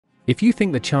If you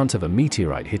think the chance of a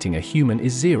meteorite hitting a human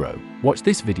is zero, watch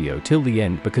this video till the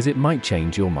end because it might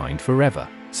change your mind forever.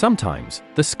 Sometimes,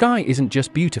 the sky isn't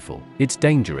just beautiful, it's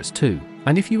dangerous too.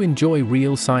 And if you enjoy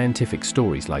real scientific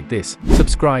stories like this,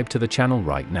 subscribe to the channel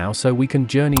right now so we can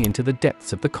journey into the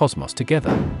depths of the cosmos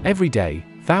together. Every day,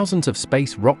 thousands of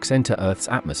space rocks enter Earth's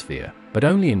atmosphere, but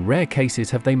only in rare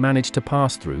cases have they managed to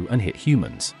pass through and hit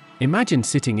humans. Imagine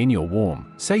sitting in your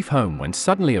warm, safe home when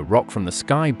suddenly a rock from the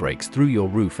sky breaks through your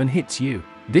roof and hits you.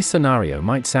 This scenario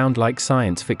might sound like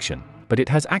science fiction, but it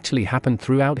has actually happened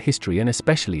throughout history, and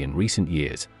especially in recent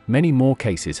years, many more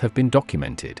cases have been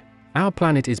documented. Our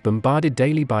planet is bombarded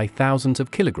daily by thousands of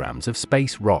kilograms of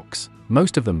space rocks.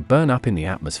 Most of them burn up in the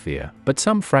atmosphere, but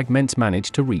some fragments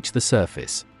manage to reach the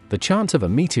surface. The chance of a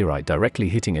meteorite directly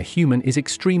hitting a human is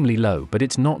extremely low, but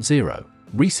it's not zero.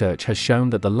 Research has shown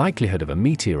that the likelihood of a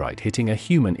meteorite hitting a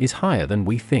human is higher than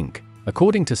we think.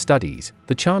 According to studies,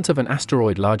 the chance of an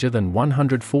asteroid larger than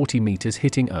 140 meters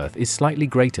hitting Earth is slightly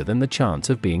greater than the chance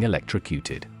of being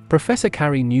electrocuted. Professor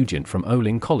Carrie Nugent from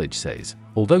Olin College says,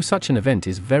 although such an event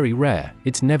is very rare,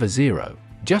 it's never zero.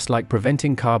 Just like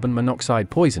preventing carbon monoxide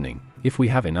poisoning, if we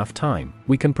have enough time,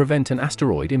 we can prevent an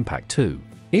asteroid impact too.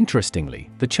 Interestingly,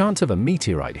 the chance of a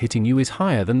meteorite hitting you is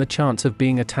higher than the chance of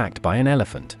being attacked by an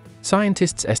elephant.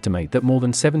 Scientists estimate that more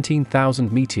than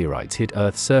 17,000 meteorites hit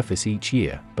Earth's surface each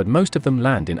year, but most of them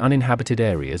land in uninhabited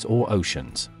areas or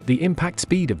oceans. The impact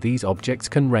speed of these objects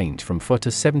can range from 4 to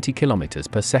 70 kilometers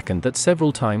per second, that's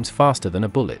several times faster than a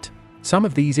bullet. Some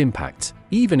of these impacts,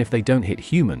 even if they don't hit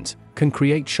humans, can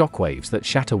create shockwaves that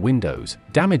shatter windows,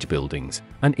 damage buildings,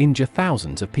 and injure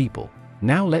thousands of people.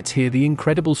 Now let's hear the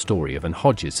incredible story of Ann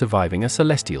Hodges surviving a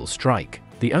celestial strike.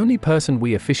 The only person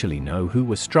we officially know who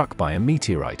was struck by a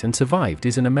meteorite and survived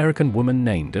is an American woman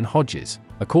named Ann Hodges.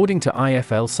 According to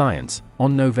IFL Science,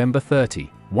 on November 30,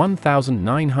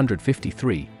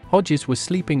 1953, Hodges was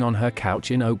sleeping on her couch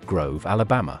in Oak Grove,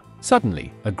 Alabama.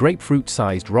 Suddenly, a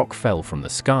grapefruit-sized rock fell from the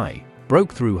sky,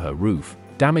 broke through her roof,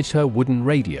 damaged her wooden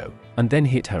radio, and then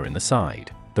hit her in the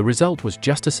side. The result was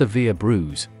just a severe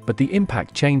bruise, but the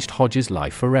impact changed Hodges'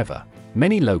 life forever.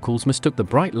 Many locals mistook the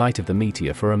bright light of the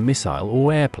meteor for a missile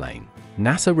or airplane.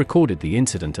 NASA recorded the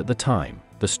incident at the time.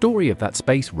 The story of that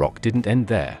space rock didn't end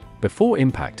there. Before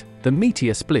impact, the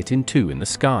meteor split in two in the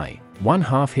sky. One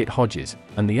half hit Hodges,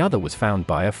 and the other was found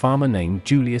by a farmer named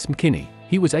Julius McKinney.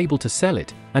 He was able to sell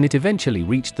it, and it eventually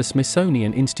reached the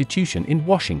Smithsonian Institution in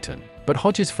Washington. But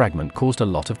Hodges' fragment caused a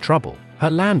lot of trouble. Her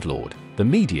landlord, the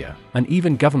media, and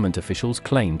even government officials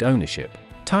claimed ownership.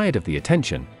 Tired of the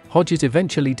attention, Hodges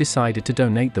eventually decided to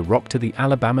donate the rock to the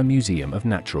Alabama Museum of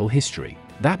Natural History.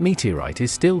 That meteorite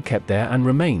is still kept there and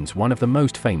remains one of the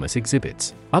most famous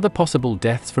exhibits. Other possible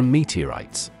deaths from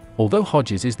meteorites. Although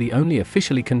Hodges is the only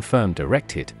officially confirmed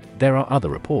direct hit, there are other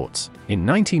reports. In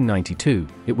 1992,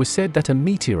 it was said that a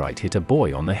meteorite hit a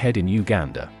boy on the head in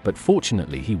Uganda, but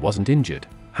fortunately he wasn't injured.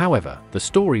 However, the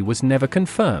story was never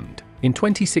confirmed. In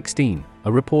 2016,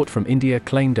 a report from India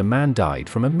claimed a man died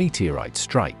from a meteorite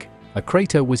strike. A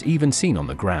crater was even seen on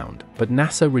the ground, but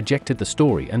NASA rejected the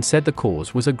story and said the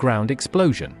cause was a ground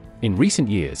explosion. In recent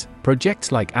years,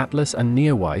 projects like Atlas and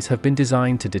Neowise have been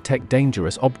designed to detect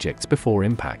dangerous objects before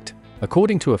impact.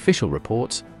 According to official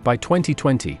reports, by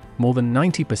 2020, more than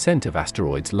 90% of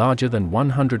asteroids larger than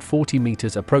 140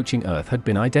 meters approaching Earth had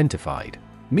been identified.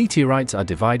 Meteorites are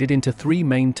divided into three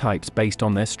main types based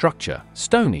on their structure: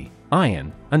 stony,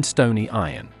 iron, and stony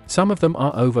iron. Some of them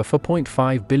are over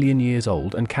 4.5 billion years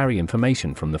old and carry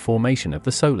information from the formation of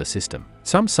the solar system.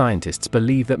 Some scientists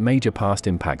believe that major past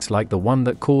impacts like the one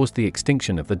that caused the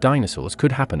extinction of the dinosaurs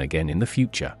could happen again in the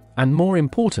future. And more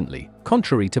importantly,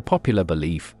 contrary to popular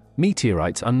belief,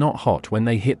 meteorites are not hot when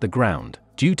they hit the ground.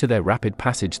 Due to their rapid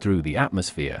passage through the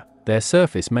atmosphere, their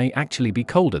surface may actually be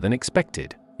colder than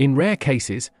expected. In rare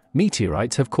cases,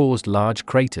 meteorites have caused large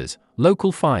craters,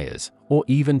 local fires, or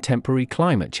even temporary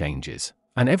climate changes.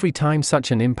 And every time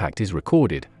such an impact is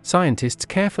recorded, scientists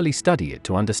carefully study it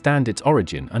to understand its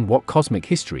origin and what cosmic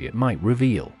history it might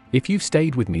reveal. If you've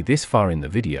stayed with me this far in the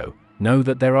video, know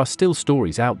that there are still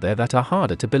stories out there that are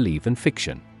harder to believe than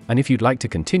fiction. And if you'd like to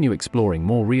continue exploring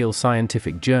more real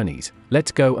scientific journeys,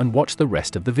 let's go and watch the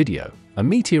rest of the video. A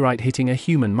meteorite hitting a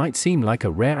human might seem like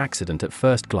a rare accident at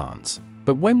first glance.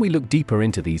 But when we look deeper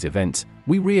into these events,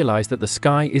 we realize that the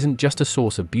sky isn't just a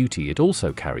source of beauty, it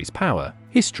also carries power,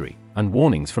 history, and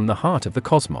warnings from the heart of the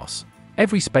cosmos.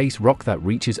 Every space rock that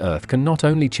reaches Earth can not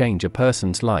only change a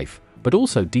person's life, but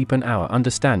also deepen our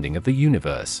understanding of the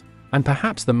universe. And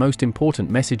perhaps the most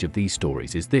important message of these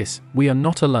stories is this: we are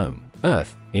not alone.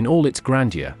 Earth, in all its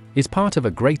grandeur, is part of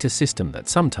a greater system that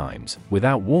sometimes,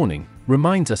 without warning,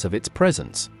 reminds us of its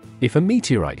presence. If a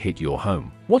meteorite hit your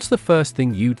home, what's the first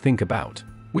thing you'd think about?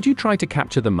 Would you try to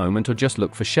capture the moment or just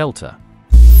look for shelter?